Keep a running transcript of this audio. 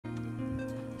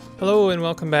Hello and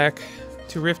welcome back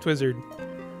to Rift Wizard.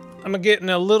 I'm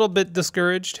getting a little bit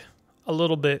discouraged, a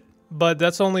little bit, but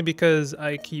that's only because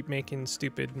I keep making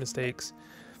stupid mistakes.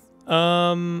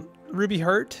 Ruby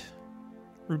Heart,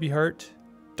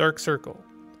 Dark Circle.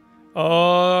 Oh,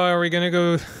 are we gonna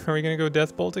go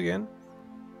Death Bolt again?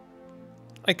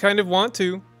 I kind of want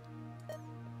to.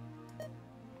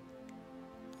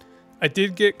 I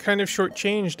did get kind of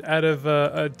shortchanged out of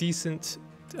a decent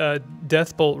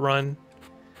Death Bolt run.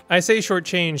 I say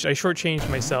shortchanged. I shortchanged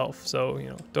myself, so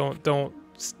you know, don't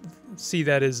see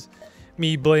that as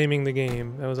me blaming the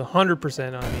game. That was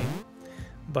 100% on me.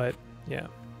 But yeah.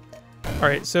 All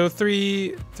right, so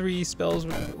three spells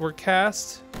were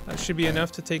cast. That should be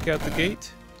enough to take out the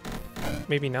gate.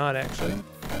 Maybe not actually,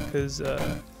 because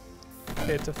they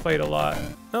had to fight a lot.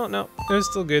 Oh no, it was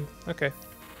still good. Okay.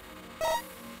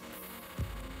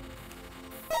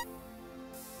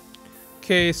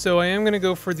 Okay, so I am gonna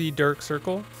go for the Dark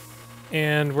Circle,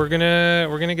 and we're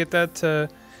gonna get that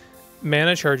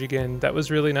mana charge again. That was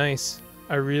really nice.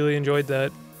 I really enjoyed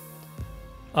that.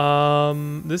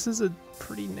 This is a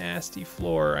pretty nasty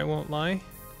floor, I won't lie.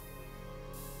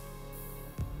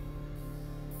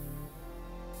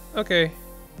 Okay,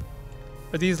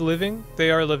 are these living? They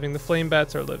are living. The flame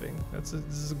bats are living. This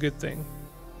is a good thing.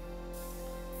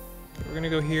 We're gonna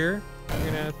go here. We're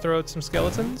gonna throw out some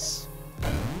skeletons.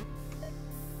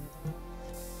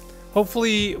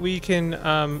 Hopefully we can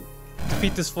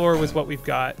defeat this floor with what we've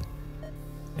got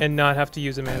and not have to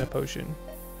use a mana potion.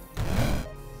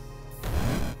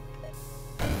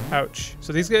 Ouch.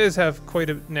 So these guys have quite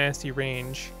a nasty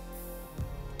range.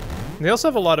 And they also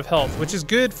have a lot of health, which is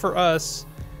good for us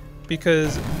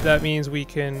because that means we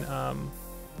can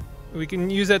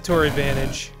use that to our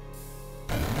advantage.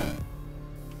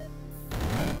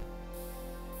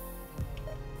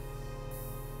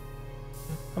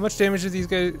 How much damage do these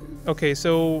guys... Okay,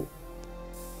 so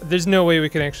there's no way we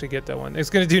can actually get that one.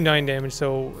 It's going to do 9 damage,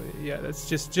 so yeah, that's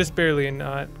just barely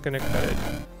not going to cut it.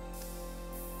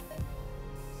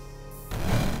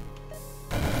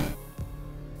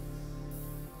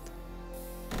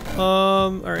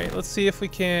 Alright, let's see if we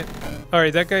can't...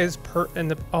 Alright, that guy is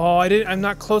Oh, I'm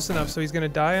not close enough, so he's going to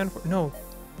die on... No.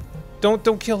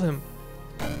 Don't kill him.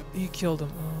 He killed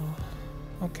him.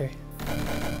 Oh, okay.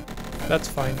 That's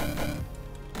fine.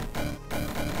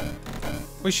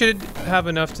 We should have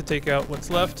enough to take out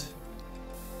what's left.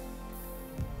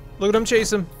 Look at him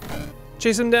chase him.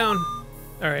 Chase him down.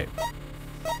 Alright.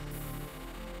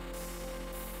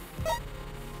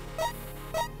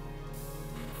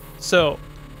 So,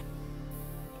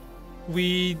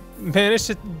 we managed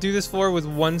to do this floor with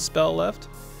 1 spell left.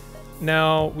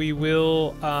 Now we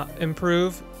will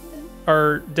improve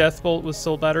our Death Bolt with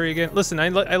Soul Battery again. Listen, I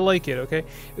like it, okay?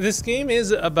 This game is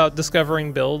about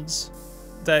discovering builds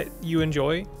that you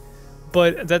enjoy,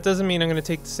 but that doesn't mean I'm going to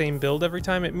take the same build every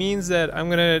time. It means that I'm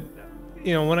going to,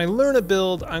 you know, when I learn a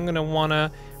build, I'm going to want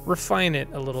to refine it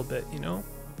a little bit, you know?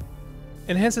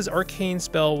 Enhances Arcane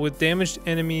Spell with damaged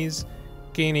enemies,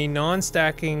 gain a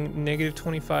non-stacking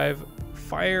 -25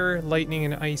 fire, lightning,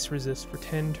 and ice resist for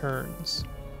 10 turns.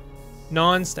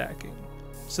 Non-stacking.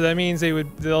 So that means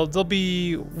they'll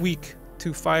be weak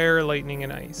to fire, lightning,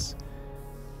 and ice.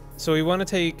 So we want to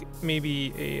take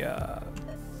maybe a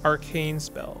arcane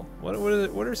spell. What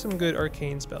are some good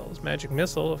arcane spells? Magic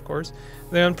Missile, of course.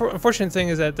 The unfortunate thing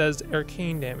is that does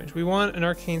arcane damage. We want an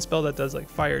arcane spell that does like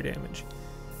fire damage,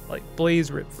 like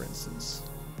Blaze Rip, for instance.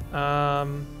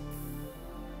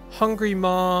 Hungry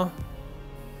Maw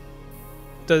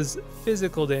does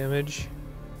physical damage.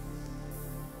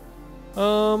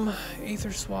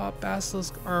 Aether Swap,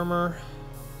 Basilisk Armor,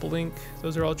 Blink.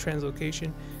 Those are all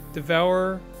translocation.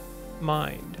 Devour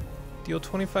Mind. Deal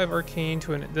 25 arcane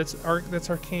to an... That's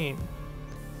arcane.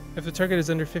 If the target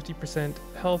is under 50%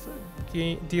 health,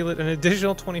 deal it an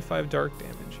additional 25 dark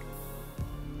damage.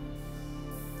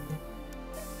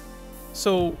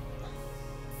 So,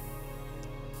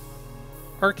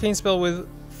 arcane spell with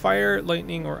fire,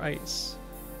 lightning, or ice.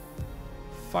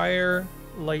 Fire,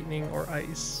 lightning, or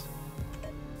ice.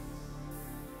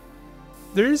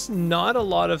 There's not a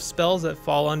lot of spells that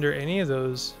fall under any of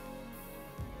those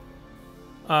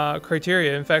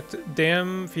criteria. In fact,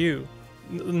 damn few.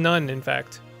 None, in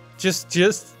fact.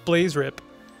 Just Blaze Rip.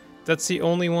 That's the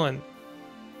only one.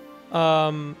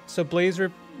 So Blaze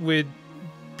Rip would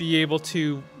be able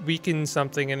to weaken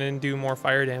something and then do more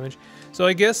fire damage. So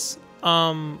I guess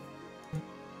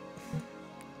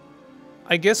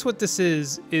what this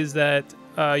is that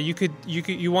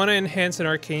you want to enhance an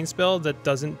arcane spell that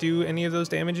doesn't do any of those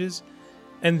damages,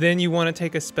 and then you want to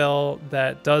take a spell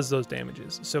that does those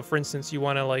damages. So for instance, you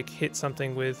want to like hit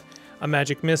something with a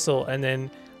magic missile and then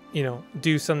you know,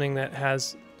 do something that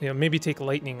has, you know, maybe take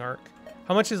Lightning Arc.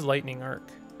 How much is Lightning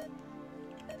Arc?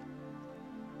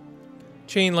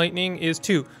 Chain Lightning is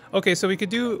 2. Okay, so we could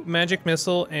do Magic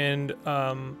Missile and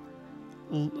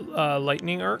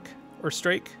Lightning Arc or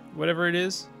Strike, whatever it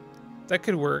is. That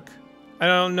could work. I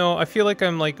don't know. I feel like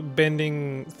I'm like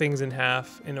bending things in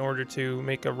half in order to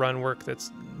make a run work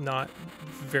that's not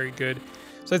very good.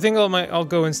 So I think I'll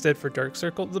go instead for Dark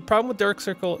Circle. The problem with Dark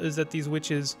Circle is that these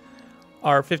witches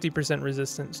are 50%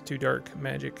 resistant to dark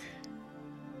magic.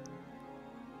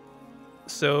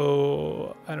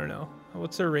 So I don't know.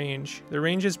 What's their range? Their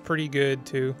range is pretty good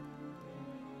too.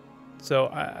 So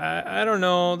I don't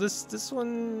know. This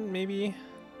one maybe.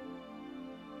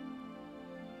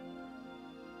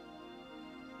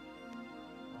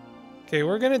 Okay,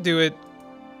 we're gonna do it.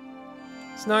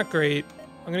 It's not great.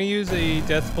 I'm gonna use a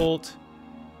Death Bolt,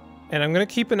 and I'm gonna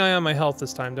keep an eye on my health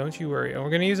this time. Don't you worry. And we're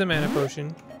gonna use a Mana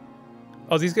Potion.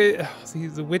 Oh, these guys,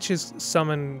 the witches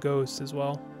summon ghosts as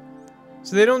well.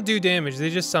 So they don't do damage, they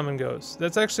just summon ghosts.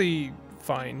 That's actually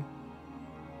fine.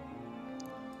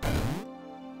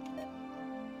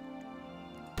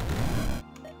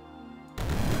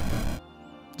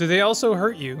 Do they also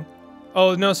hurt you?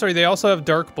 Oh, no, sorry, they also have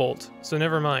Dark Bolt, so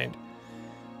never mind.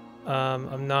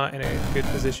 I'm not in a good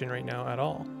position right now at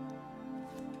all.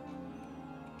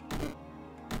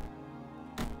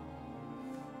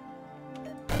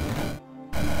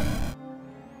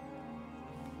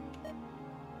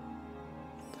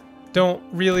 Don't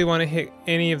really want to hit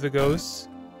any of the ghosts.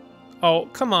 Oh,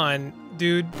 come on,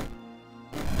 dude.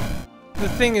 The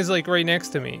thing is like right next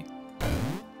to me.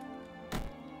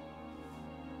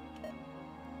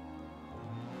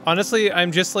 Honestly,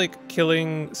 I'm just like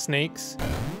killing snakes.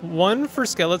 1 for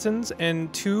skeletons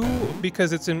and 2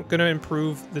 because it's gonna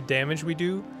improve the damage we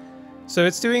do. So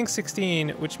it's doing 16,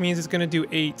 which means it's gonna do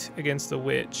 8 against the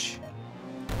witch.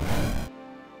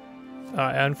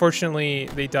 Unfortunately,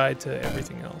 they died to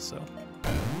everything else, so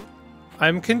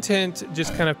I'm content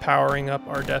just kind of powering up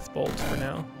our Death Bolt for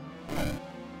now.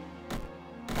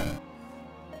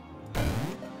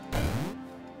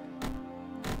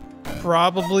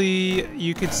 Probably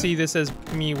you could see this as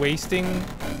me wasting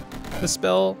the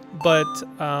spell, but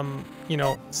you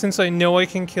know, since I know I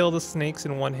can kill the snakes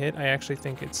in 1 hit, I actually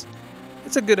think it's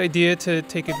a good idea to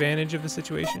take advantage of the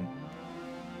situation.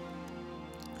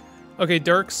 Okay,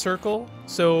 Dark Circle.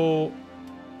 So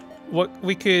what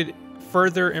we could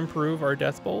further improve our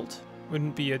Death Bolt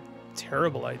wouldn't be a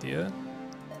terrible idea.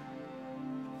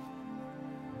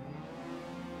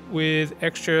 With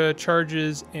extra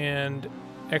charges and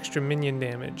extra minion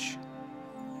damage.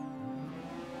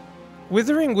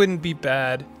 Withering wouldn't be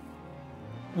bad.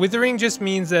 Withering just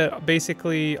means that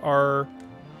basically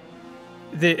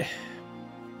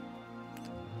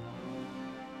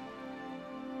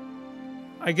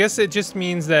I guess it just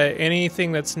means that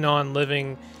anything that's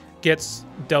non-living gets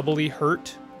doubly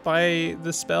hurt by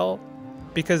the spell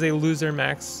because they lose their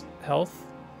max health.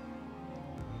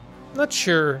 I'm not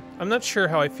sure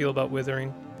how I feel about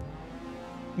Withering.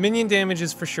 Minion damage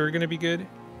is for sure going to be good.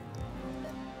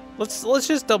 Let's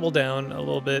just double down a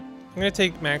little bit. I'm going to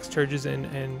take max charges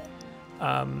and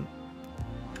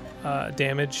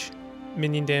damage,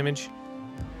 minion damage.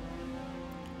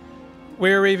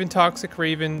 Were Raven, Toxic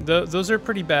Raven, those are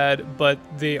pretty bad, but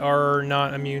they are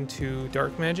not immune to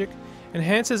dark magic.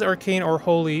 Enhances Arcane or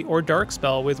Holy or Dark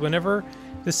Spell with whenever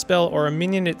the spell or a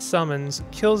minion it summons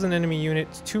kills an enemy unit,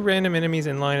 2 random enemies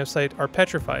in line of sight are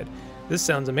petrified. This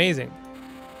sounds amazing.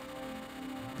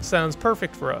 Sounds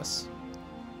perfect for us.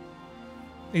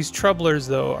 These Troublers,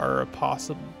 though, are a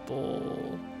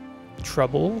possible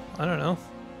trouble. I don't know.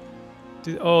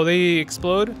 Oh, they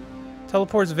explode?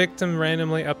 Teleports victim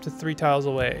randomly up to 3 tiles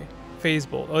away. Phase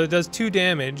Bolt. Oh, it does 2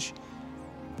 damage,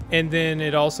 and then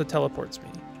it also teleports me.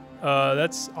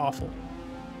 That's awful.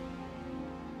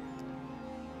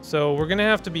 So we're gonna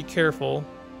have to be careful.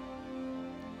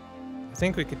 I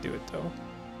think we could do it, though.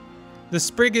 The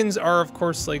Spriggans are, of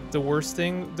course, like the worst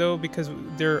thing, though, because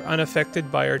they're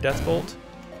unaffected by our Death Bolt.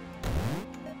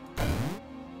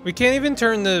 We can't even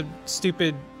turn the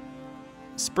stupid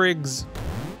sprigs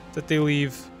that they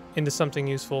leave into something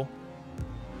useful.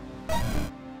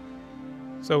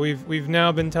 So we've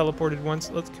now been teleported once.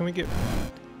 Can we get?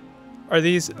 Are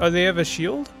they have a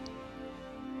shield?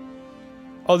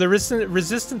 Oh, they're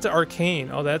resistant to arcane.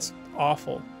 Oh, that's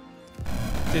awful.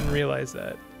 Didn't realize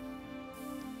that.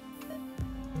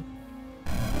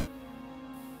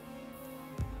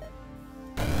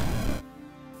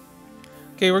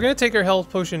 Okay, we're gonna take our health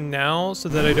potion now so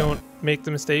that I don't make the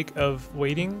mistake of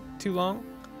waiting too long.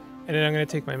 And then I'm gonna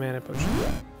take my mana potion.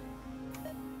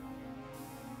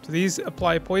 So these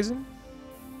apply poison.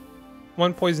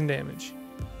 1 poison damage.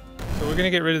 So we're gonna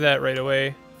get rid of that right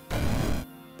away.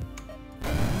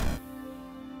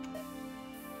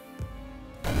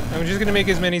 I'm just gonna make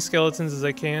as many skeletons as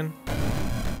I can.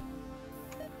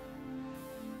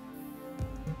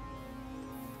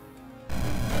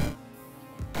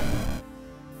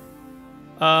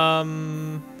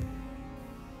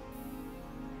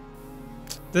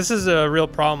 This is a real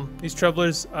problem. These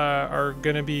troublers are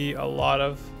gonna be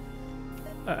a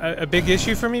big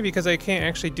issue for me because I can't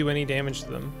actually do any damage to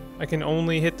them. I can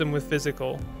only hit them with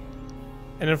physical.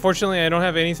 And unfortunately, I don't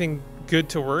have anything good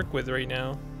to work with right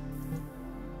now.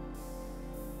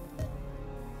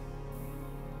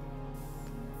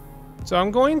 So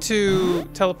I'm going to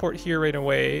teleport here right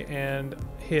away and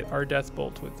hit our death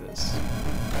bolt with this.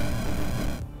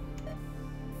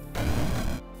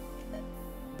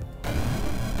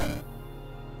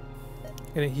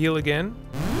 Gonna heal again.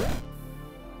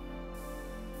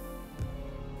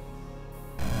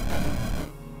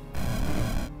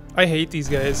 I hate these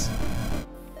guys.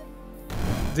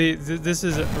 This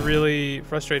is really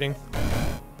frustrating.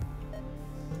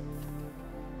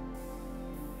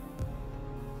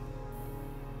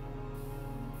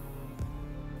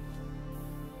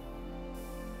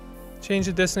 Change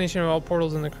the destination of all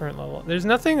portals in the current level. There's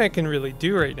nothing I can really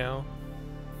do right now.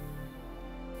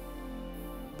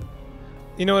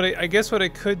 You know what, I guess what I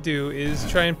could do is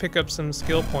try and pick up some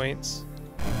skill points.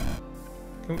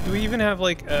 Do we even have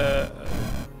like a...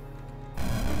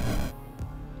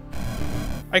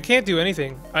 I can't do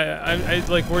anything. I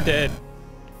like, we're dead.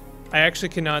 I actually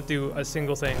cannot do a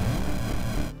single thing.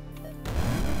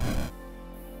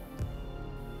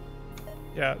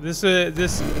 Yeah,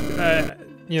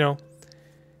 you know.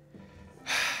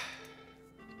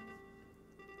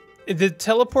 The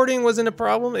teleporting wasn't a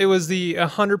problem. It was the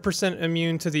 100%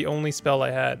 immune to the only spell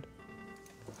I had.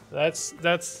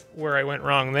 That's where I went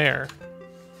wrong there.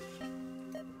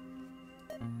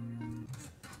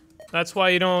 That's why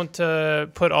you don't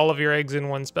put all of your eggs in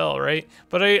one spell, right?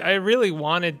 But I really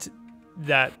wanted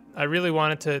that. I really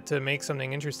wanted to make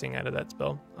something interesting out of that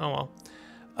spell. Oh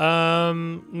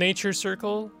well. Nature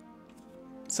Circle.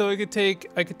 So I could take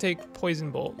Poison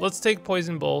Bolt. Let's take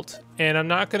Poison Bolt, and I'm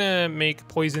not gonna make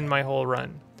poison my whole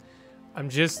run. I'm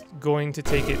just going to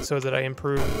take it so that I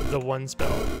improve the one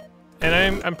spell.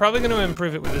 And I'm probably gonna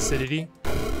improve it with Acidity.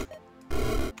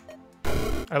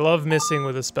 I love missing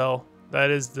with a spell. That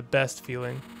is the best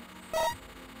feeling.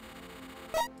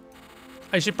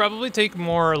 I should probably take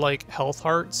more like health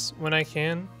hearts when I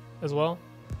can as well.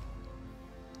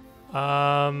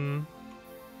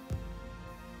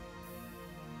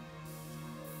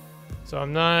 So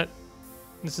I'm not,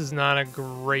 this is not a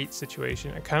great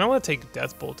situation. I kind of want to take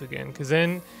Death Bolt again, because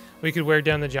then we could wear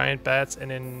down the giant bats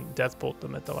and then Death Bolt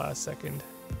them at the last second.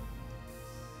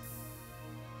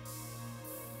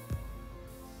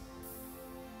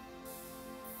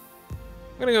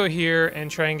 I'm gonna go here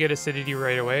and try and get Acidity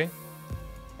right away.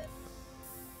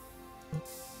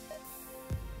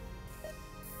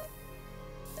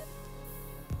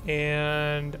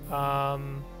 And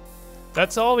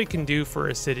that's all we can do for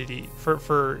Acidity,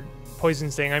 for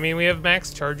Poison Sting. I mean, we have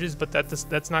max charges, but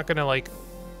that's not gonna like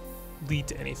lead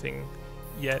to anything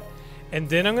yet. And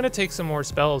then I'm gonna take some more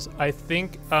spells. I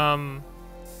think I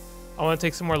want to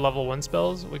take some more level 1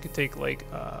 spells. We could take like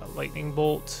Lightning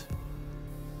Bolt.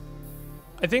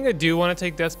 I think I do want to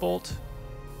take Death Bolt.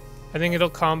 I think it'll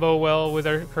combo well with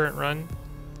our current run.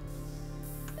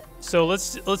 So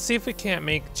let's see if we can't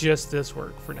make just this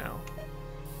work for now.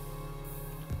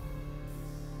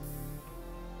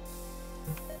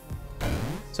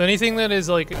 So anything that is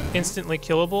like instantly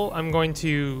killable, I'm going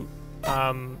to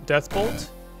Death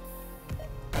Bolt.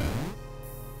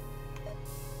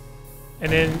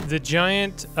 And then the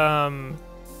giant,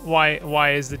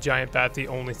 why is the giant bat the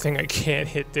only thing I can't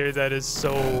hit there? That is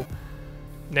so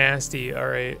nasty. All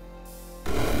right.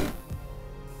 All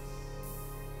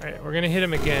right, we're gonna hit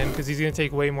him again because he's gonna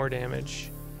take way more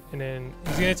damage. And then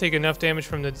he's gonna take enough damage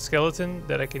from the skeleton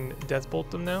that I can Death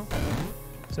Bolt them now.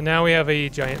 So now we have a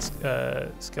giant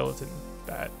skeleton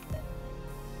bat.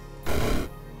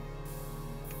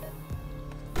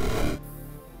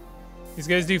 These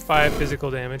guys do 5 physical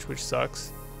damage, which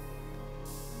sucks.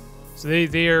 So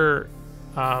they are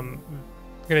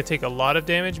gonna take a lot of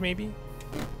damage maybe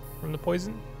from the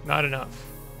poison. Not enough.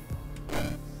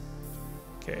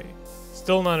 Okay,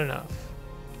 still not enough.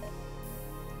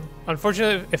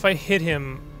 Unfortunately, if I hit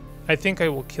him, I think I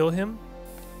will kill him.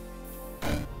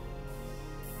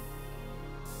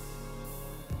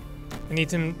 I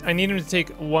need him to take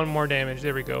 1 more damage.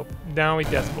 There we go. Now we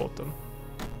Death Bolt them.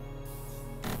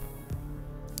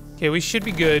 Okay, we should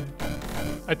be good.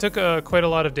 I took quite a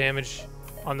lot of damage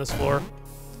on this floor.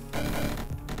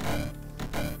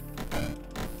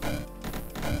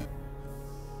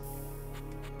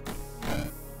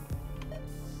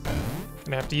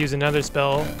 Gonna have to use another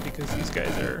spell because these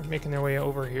guys are making their way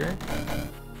over here.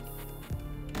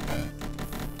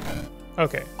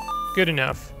 Okay, good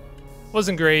enough.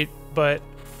 Wasn't great, but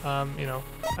you know,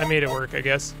 I made it work, I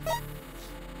guess.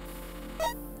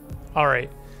 All right,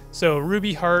 so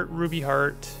Ruby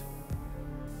Heart,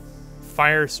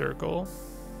 Fire Circle.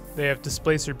 They have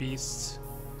Displacer Beasts.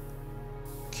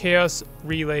 Chaos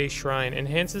Relay Shrine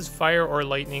enhances fire or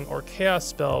lightning or chaos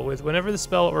spell with whenever the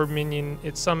spell or minion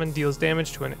it summoned deals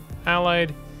damage to an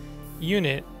allied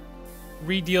unit,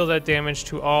 redeal that damage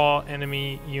to all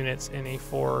enemy units in a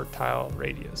 4-tile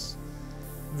radius.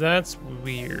 That's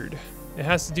weird. It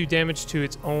has to do damage to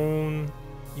its own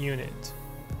unit.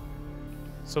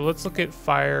 So let's look at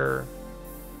fire.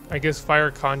 I guess fire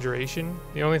conjuration.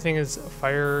 The only thing is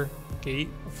fire gate,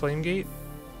 flame gate.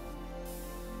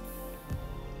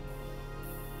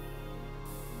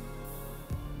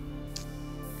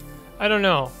 I don't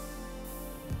know.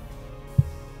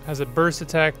 Has a burst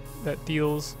attack that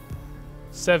deals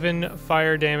 7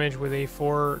 fire damage with a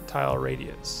 4-tile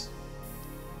radius.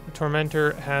 The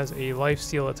Tormentor has a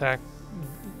lifesteal attack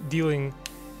dealing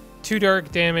 2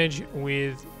 dark damage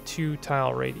with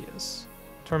 2-tile radius.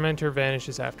 Tormentor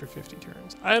vanishes after 50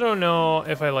 turns. I don't know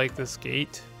if I like this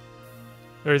gate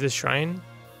or this shrine.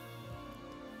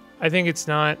 I think it's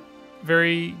not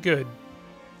very good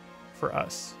for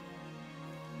us.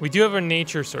 We do have a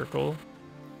nature circle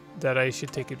that I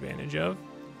should take advantage of.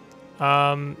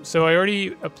 So I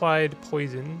already applied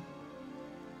poison.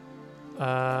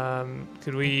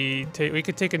 Could we take? We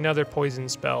could take another poison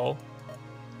spell.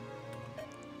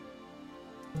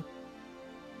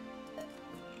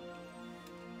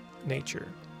 Nature.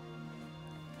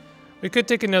 We could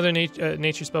take another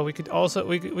nature spell. We could also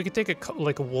we could take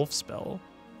like a wolf spell,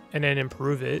 and then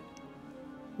improve it.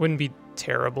 Wouldn't be a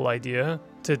terrible idea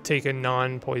to take a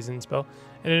non-poison spell.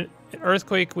 And an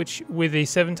earthquake, which with a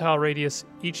 7-tile radius,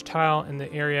 each tile in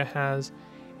the area has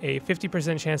a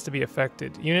 50% chance to be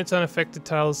affected. Units on affected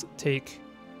tiles take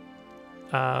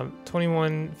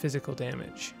 21 physical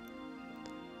damage.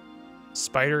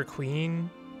 Spider Queen.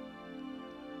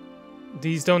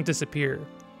 These don't disappear.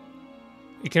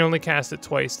 You can only cast it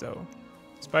twice, though.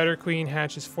 Spider Queen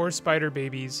hatches 4 spider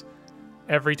babies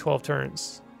every 12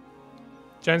 turns.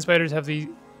 Giant spiders have the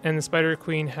Spider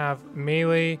Queen have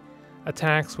melee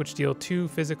attacks which deal 2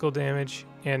 physical damage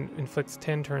and inflicts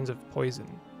 10 turns of poison.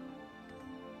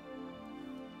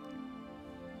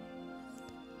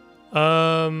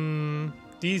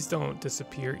 These don't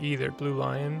disappear either. Blue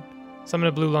Lion. Summon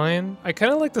a Blue Lion. I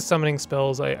kind of like the summoning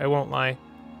spells, I won't lie.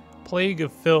 Plague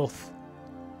of Filth.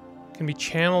 Can be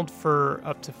channeled for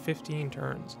up to 15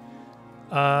 turns.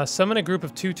 Summon a group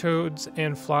of 2 toads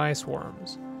and fly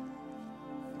swarms.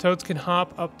 Toads can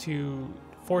hop up to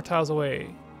 4 tiles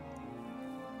away.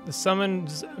 The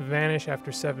summons vanish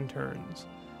after 7 turns.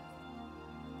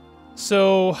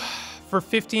 So, for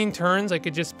 15 turns, I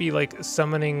could just be like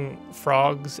summoning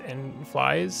frogs and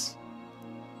flies.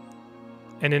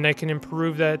 And then I can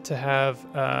improve that to have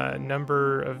a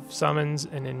number of summons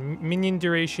and then minion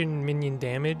duration, minion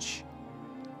damage.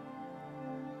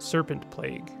 Serpent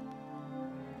Plague.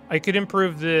 I could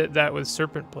improve that with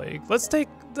Serpent Plague. Let's take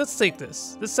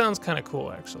this. This sounds kind of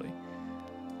cool, actually.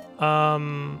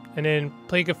 And then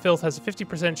Plague of Filth has a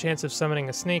 50% chance of summoning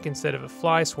a snake instead of a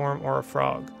fly swarm or a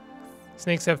frog.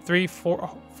 Snakes have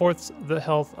 3/4 the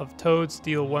health of toads,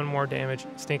 deal 1 more damage.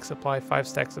 Snakes apply 5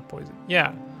 stacks of poison.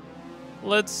 Yeah,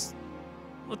 let's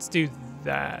do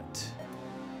that.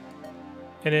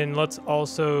 And then let's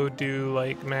also do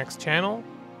like max channel,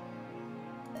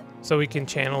 so we can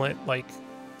channel it like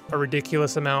a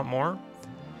ridiculous amount more.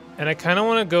 And I kind of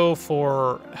want to go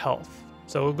for health.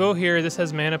 So we'll go here. This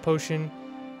has mana potion.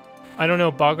 I don't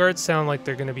know. Boggarts sound like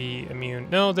they're going to be immune.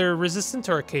 No, they're resistant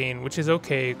to arcane, which is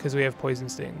okay because we have poison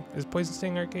sting. Is poison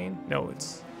sting arcane? No,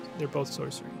 they're both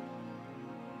sorcery.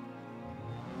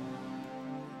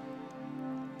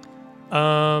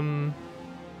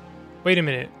 Wait a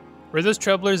minute. Were those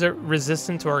troublers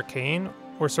resistant to arcane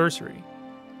or sorcery?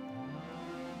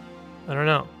 I don't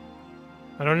know.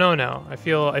 I don't know now. I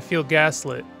feel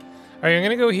gaslit. All right, I'm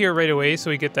gonna go here right away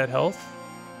so we get that health,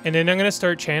 and then I'm gonna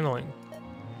start channeling.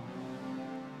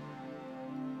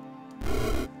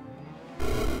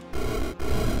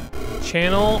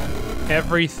 Channel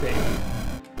everything.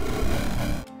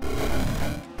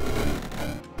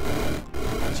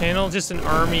 Channel just an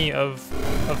army of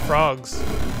frogs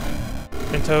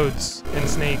and toads and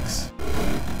snakes.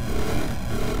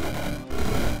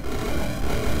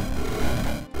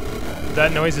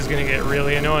 that noise is gonna get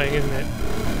really annoying, isn't it?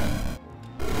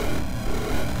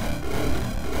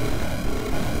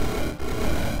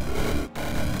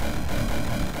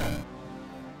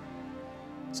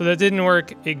 So that didn't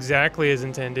work exactly as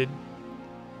intended.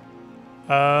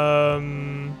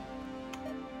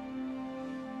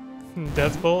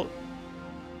 Deathbolt?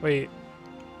 Wait.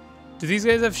 Do these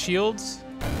guys have shields?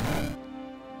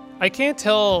 I can't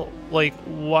tell, like,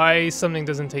 why something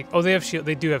doesn't take... Oh, they have shield.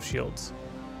 They do have shields.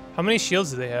 How many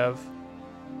shields do they have?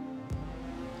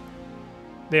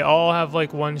 They all have,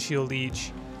 like, one shield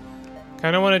each.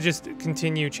 Kind of want to just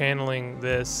continue channeling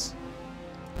this.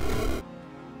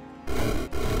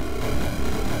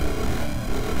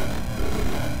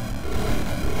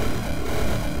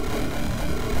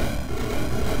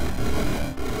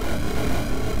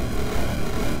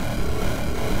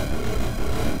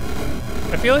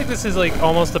 I feel like this is like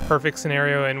almost the perfect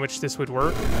scenario in which this would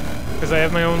work, because I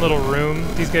have my own little room.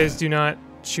 These guys do not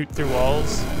shoot through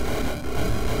walls.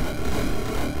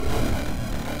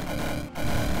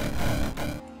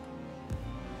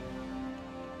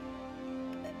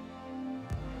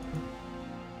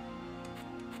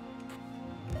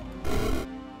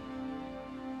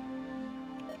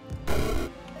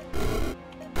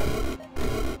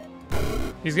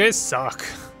 These guys suck.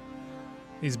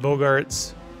 These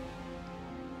Bogarts.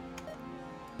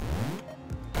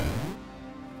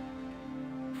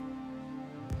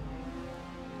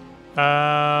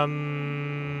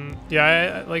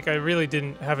 Yeah, I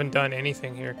really haven't done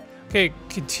anything here. Okay,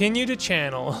 continue to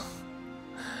channel.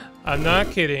 I'm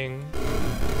not kidding.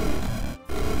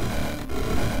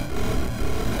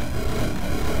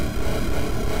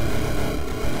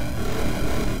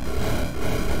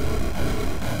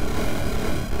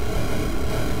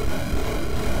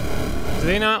 Do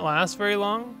they not last very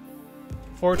long?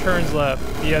 4 turns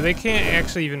left. Yeah, they can't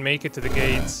actually even make it to the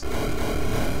gates.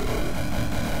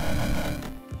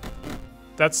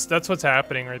 That's what's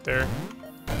happening right there.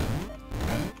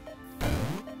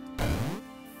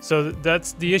 So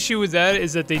that's the issue with that,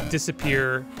 is that they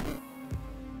disappear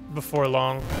before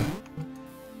long.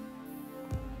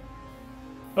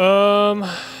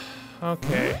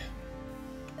 Okay.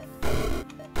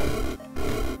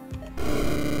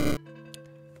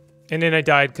 And then I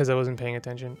died because I wasn't paying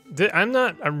attention.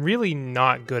 I'm really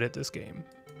not good at this game.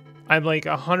 I'm like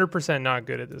 100% not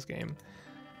good at this game.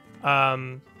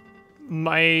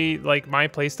 My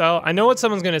playstyle, I know what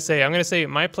someone's gonna say. I'm gonna say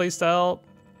my playstyle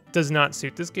does not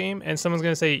suit this game, and someone's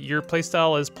gonna say your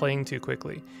playstyle is playing too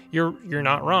quickly. You're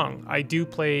not wrong. I do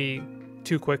play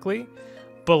too quickly,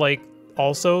 but like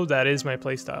also that is my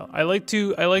playstyle. I like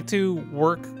to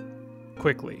work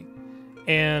quickly,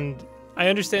 and I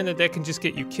understand that can just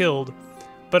get you killed,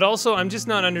 but also I'm just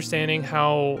not understanding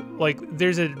how, like,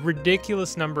 there's a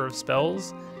ridiculous number of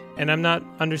spells, and I'm not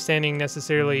understanding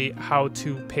necessarily how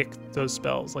to pick those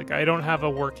spells. Like, I don't have a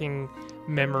working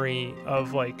memory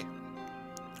of like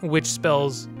which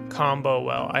spells combo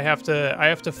well. I have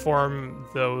to form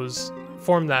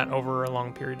that over a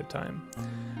long period of time.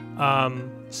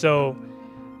 So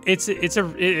it's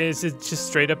just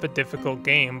straight up a difficult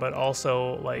game, but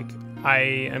also like I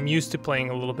am used to playing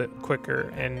a little bit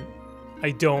quicker, and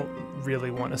I don't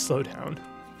really want to slow down.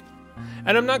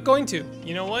 And I'm not going to.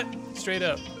 You know what? Straight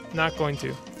up, not going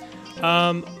to.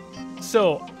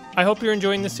 So I hope you're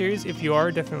enjoying this series. If you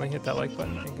are, definitely hit that like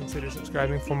button and consider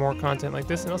subscribing for more content like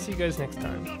this, and I'll see you guys next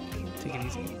time. Take it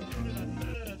easy.